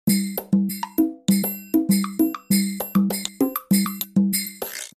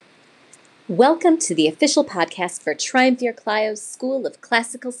Welcome to the official podcast for Triumvir Clio's School of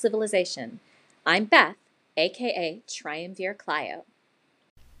Classical Civilization. I'm Beth, aka Triumvir Clio.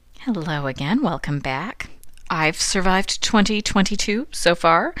 Hello again, welcome back. I've survived 2022 so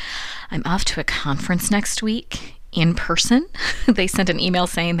far. I'm off to a conference next week in person. They sent an email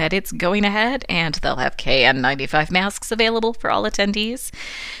saying that it's going ahead and they'll have KN95 masks available for all attendees.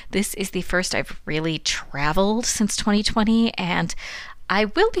 This is the first I've really traveled since 2020, and I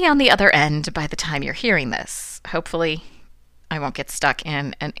will be on the other end by the time you're hearing this. Hopefully, I won't get stuck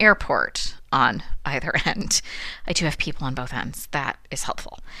in an airport on either end. I do have people on both ends. That is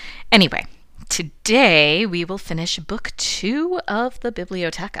helpful. Anyway, today we will finish Book 2 of the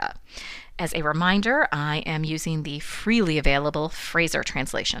Bibliotheca. As a reminder, I am using the freely available Fraser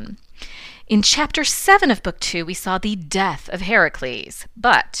translation. In Chapter 7 of Book 2, we saw the death of Heracles,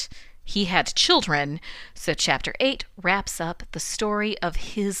 but he had children, so Chapter 8 wraps up the story of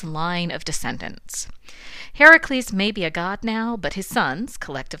his line of descendants. Heracles may be a god now, but his sons,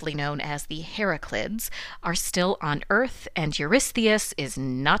 collectively known as the Heraclids, are still on Earth, and Eurystheus is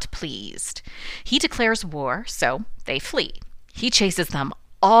not pleased. He declares war, so they flee. He chases them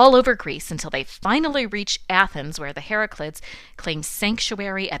all over Greece until they finally reach Athens, where the Heraclids claim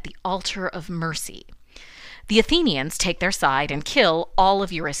sanctuary at the altar of mercy. The Athenians take their side and kill all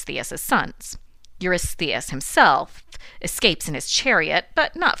of Eurystheus' sons. Eurystheus himself escapes in his chariot,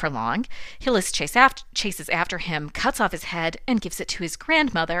 but not for long. Hylas chases after him, cuts off his head, and gives it to his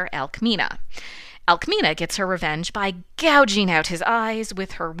grandmother, Alcmena. Alcmena gets her revenge by gouging out his eyes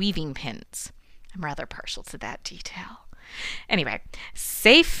with her weaving pins. I'm rather partial to that detail. Anyway,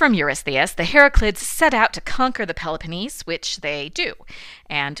 safe from Eurystheus, the Heraclids set out to conquer the Peloponnese, which they do,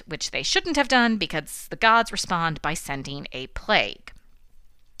 and which they shouldn't have done because the gods respond by sending a plague.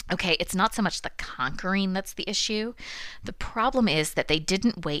 Okay, it's not so much the conquering that's the issue. The problem is that they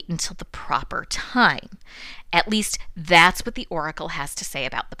didn't wait until the proper time. At least that's what the oracle has to say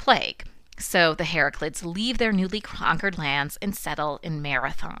about the plague. So the Heraclids leave their newly conquered lands and settle in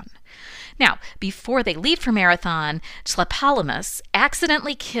Marathon. Now, before they leave for Marathon, Tlepolemus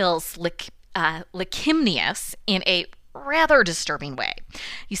accidentally kills Licymnius in a rather disturbing way.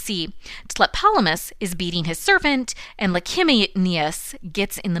 You see, Tlepolemus is beating his servant, and Licymnius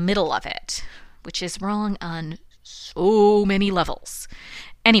gets in the middle of it, which is wrong on so many levels.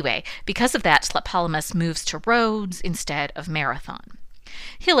 Anyway, because of that, Tlepolemus moves to Rhodes instead of Marathon.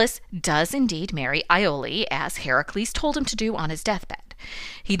 Hylas does indeed marry Iole, as Heracles told him to do on his deathbed.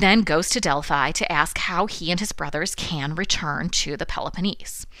 He then goes to Delphi to ask how he and his brothers can return to the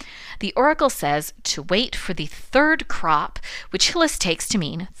Peloponnese. The oracle says to wait for the third crop, which Hylas takes to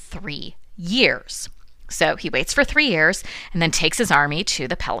mean 3 years. So he waits for 3 years and then takes his army to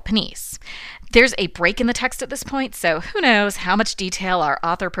the Peloponnese. There's a break in the text at this point, so who knows how much detail our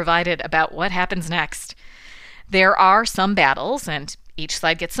author provided about what happens next. There are some battles, and each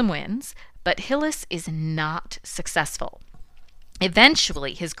side gets some wins, but Hylas is not successful.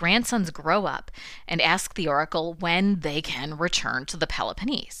 Eventually, his grandsons grow up and ask the oracle when they can return to the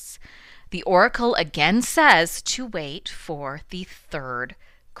Peloponnese. The oracle again says to wait for the third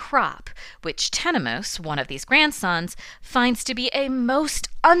crop, which Tenemus, one of these grandsons, finds to be a most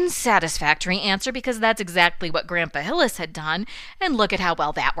unsatisfactory answer because that's exactly what Grandpa Hylas had done, and look at how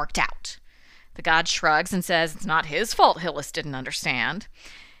well that worked out. The god shrugs and says it's not his fault Hylas didn't understand.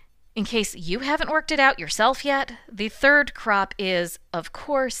 In case you haven't worked it out yourself yet, the third crop is, of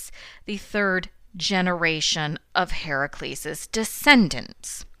course, the third generation of Heracles'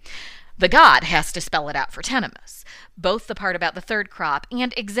 descendants. The god has to spell it out for Tenemus, both the part about the third crop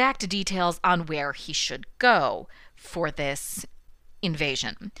and exact details on where he should go for this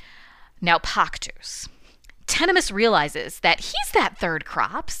invasion. Now, Naupactus. Tenemus realizes that he's that third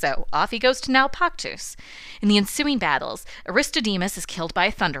crop, so off he goes to Naupactus. In the ensuing battles, Aristodemus is killed by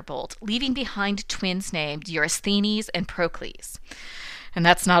a thunderbolt, leaving behind twins named Eurysthenes and Procles. And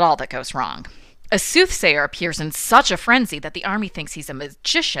that's not all that goes wrong. A soothsayer appears in such a frenzy that the army thinks he's a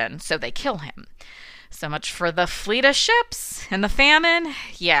magician, so they kill him. So much for the fleet of ships and the famine.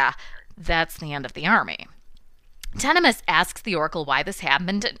 Yeah, that's the end of the army. Tenemus asks the oracle why this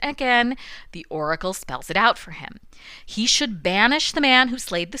happened, and again, the oracle spells it out for him. He should banish the man who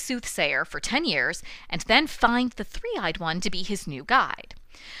slayed the soothsayer for 10 years, and then find the three-eyed one to be his new guide.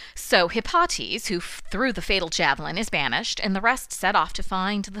 So Hippotes, who threw the fatal javelin, is banished, and the rest set off to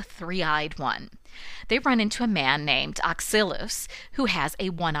find the three-eyed one. They run into a man named Oxylus, who has a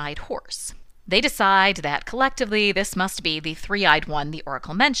one-eyed horse. They decide that collectively this must be the three-eyed one the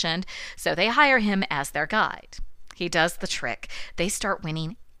oracle mentioned, so they hire him as their guide. He does the trick. They start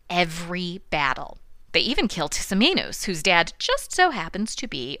winning every battle. They even kill Tisamenus, whose dad just so happens to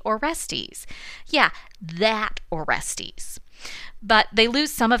be Orestes. Yeah, that Orestes. But they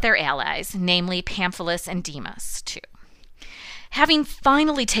lose some of their allies, namely Pamphilus and Demas, too. Having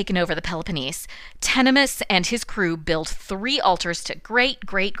finally taken over the Peloponnese, Tenemus and his crew build 3 altars to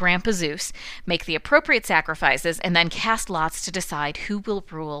great-great-grandpa Zeus, make the appropriate sacrifices, and then cast lots to decide who will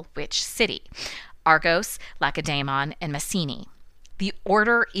rule which city: Argos, Lacedaemon, and Messene. The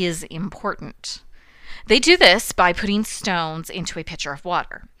order is important. They do this by putting stones into a pitcher of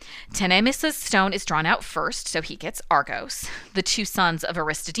water. Tenemus' stone is drawn out first, so he gets Argos. The 2 sons of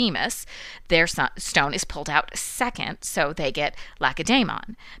Aristodemus, their stone is pulled out second, so they get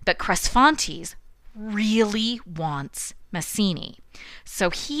Lacedaemon. But Cresphontes really wants Messene,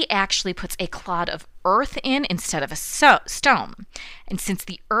 so he actually puts a clod of earth in instead of a stone. And since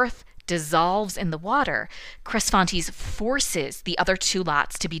the earth dissolves in the water, Cresphontes forces the other 2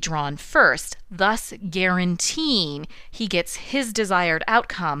 lots to be drawn first, thus guaranteeing he gets his desired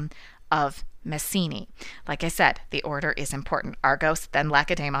outcome of Messene. Like I said, the order is important. Argos, then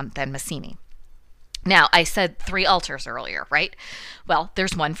Lacedaemon, then Messene. Now, I said 3 altars earlier, right? Well,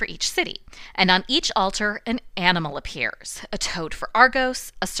 there's 1 for each city. And on each altar, an animal appears: a toad for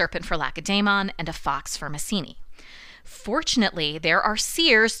Argos, a serpent for Lacedaemon, and a fox for Messene. Fortunately, there are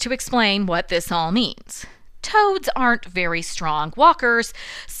seers to explain what this all means. Toads aren't very strong walkers,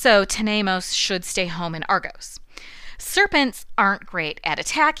 so Tenemus should stay home in Argos. Serpents aren't great at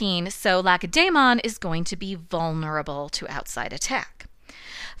attacking, so Lacedaemon is going to be vulnerable to outside attack.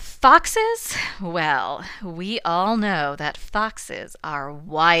 Foxes? Well, we all know that foxes are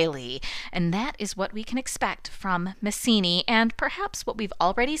wily, and that is what we can expect from Messene, and perhaps what we've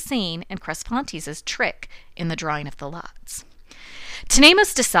already seen in Cresphontes' trick in the drawing of the lots.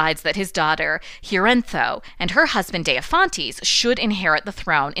 Tenemus decides that his daughter Hierintho and her husband Daiphantes should inherit the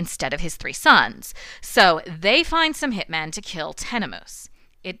throne instead of his 3 sons, so they find some hitmen to kill Tenemus.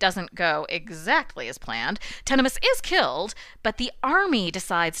 It doesn't go exactly as planned. Tenemus is killed, but the army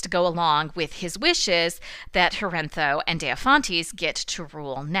decides to go along with his wishes that Hierintho and Daiphantes get to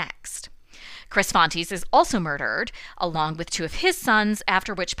rule next. Cresphontes is also murdered, along with 2 of his sons,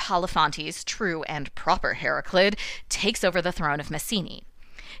 after which Polyphontes, true and proper Heraclid, takes over the throne of Messene.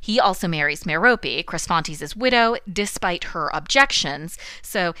 He also marries Merope, Cresphontes' widow, despite her objections,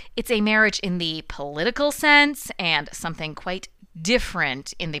 so it's a marriage in the political sense and something quite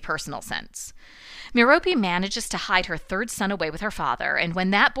different in the personal sense. Merope manages to hide her 3rd son away with her father, and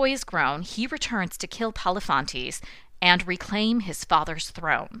when that boy is grown, he returns to kill Polyphontes and reclaim his father's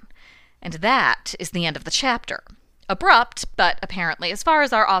throne. And that is the end of the chapter. Abrupt, but apparently as far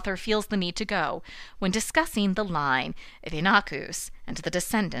as our author feels the need to go when discussing the line of Inachus and the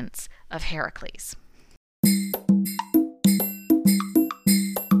descendants of Heracles.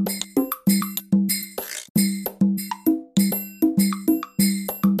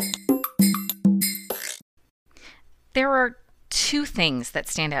 There are 2 things that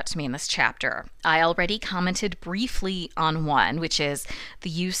stand out to me in this chapter. I already commented briefly on one, which is the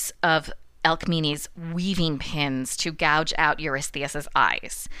use of Alcmene's weaving pins to gouge out Eurystheus'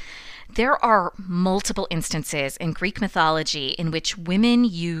 eyes. There are multiple instances in Greek mythology in which women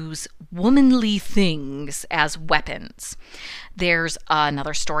use womanly things as weapons. There's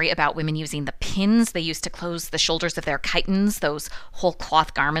another story about women using the pins they used to close the shoulders of their chitons, those whole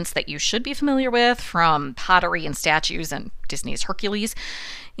cloth garments that you should be familiar with from pottery and statues and Disney's Hercules.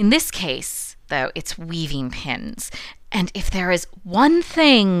 In this case, though, it's weaving pins. And if there is one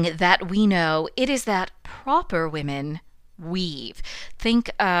thing that we know, it is that proper women weave. Think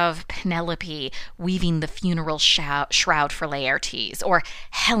of Penelope weaving the funeral shroud for Laertes, or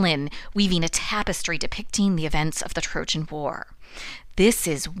Helen weaving a tapestry depicting the events of the Trojan War. This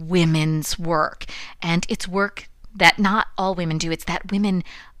is women's work, and it's work that not all women do. It's that women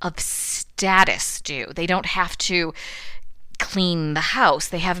of status do. They don't have to clean the house.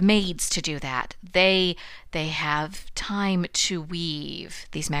 They have maids to do that. They have time to weave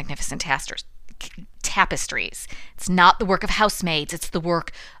these magnificent tapestries. It's not the work of housemaids. It's the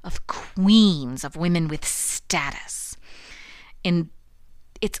work of queens, of women with status. And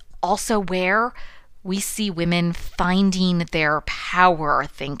it's also where we see women finding their power.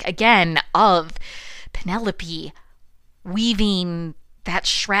 Think again of Penelope weaving that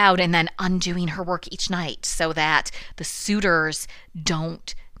shroud and then undoing her work each night so that the suitors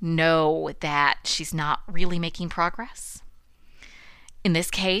don't know that she's not really making progress. In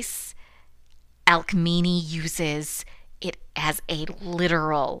this case, Alcmene uses it as a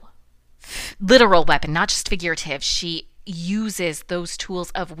literal weapon, not just figurative. She uses those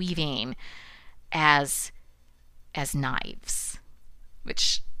tools of weaving as knives,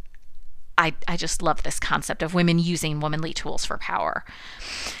 which I just love this concept of women using womanly tools for power.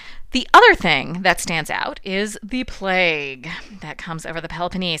 The other thing that stands out is the plague that comes over the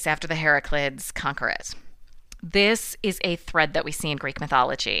Peloponnese after the Heraclids conquer it. This is a thread that we see in Greek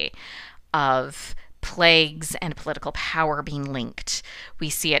mythology of plagues and political power being linked. We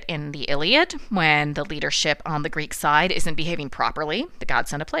see it in the Iliad when the leadership on the Greek side isn't behaving properly. The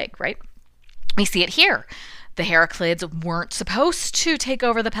gods send a plague, right? We see it here. The Heraclids weren't supposed to take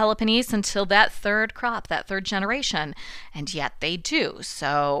over the Peloponnese until that third crop, that third generation, and yet they do.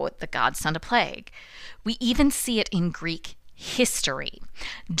 So the gods send a plague. We even see it in Greek history.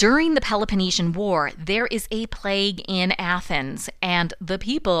 During the Peloponnesian War, there is a plague in Athens, and the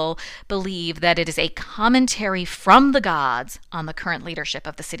people believe that it is a commentary from the gods on the current leadership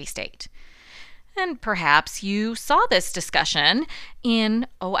of the city-state. And perhaps you saw this discussion in,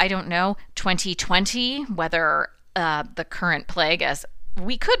 2020, whether the current plague, as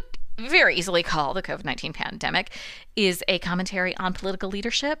we could very easily call the COVID-19 pandemic, is a commentary on political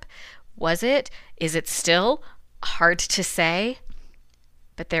leadership. Was it? Is it still? Hard to say.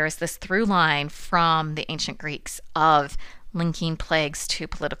 But there is this through line from the ancient Greeks of linking plagues to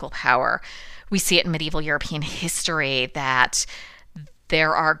political power. We see it in medieval European history that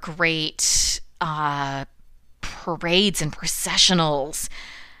there are great parades and processionals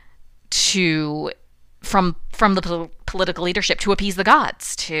from the political leadership to appease the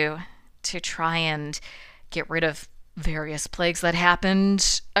gods, to try and get rid of various plagues that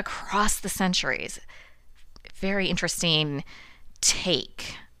happened across the centuries. Very interesting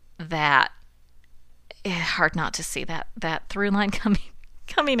take that hard not to see that through line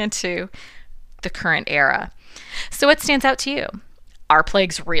coming into the current era. So what stands out to you? Are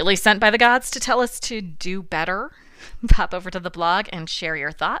plagues really sent by the gods to tell us to do better? Pop over to the blog and share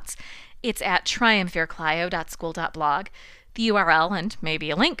your thoughts. It's at triumvirclio.school.blog. The URL and maybe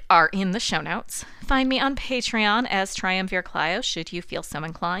a link are in the show notes. Find me on Patreon as Triumvirclio should you feel so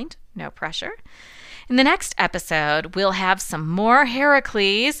inclined. No pressure. In the next episode, we'll have some more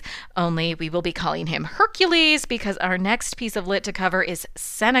Heracles, only we will be calling him Hercules because our next piece of lit to cover is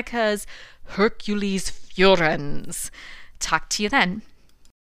Seneca's Hercules Furens. Talk to you then.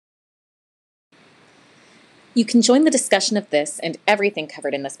 You can join the discussion of this and everything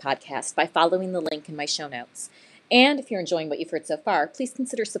covered in this podcast by following the link in my show notes. And if you're enjoying what you've heard so far, please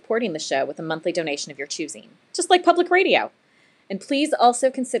consider supporting the show with a monthly donation of your choosing, just like public radio. And please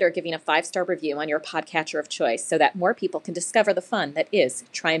also consider giving a 5-star review on your podcatcher of choice so that more people can discover the fun that is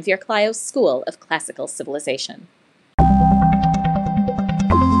Triumvirclio's School of Classical Civilization.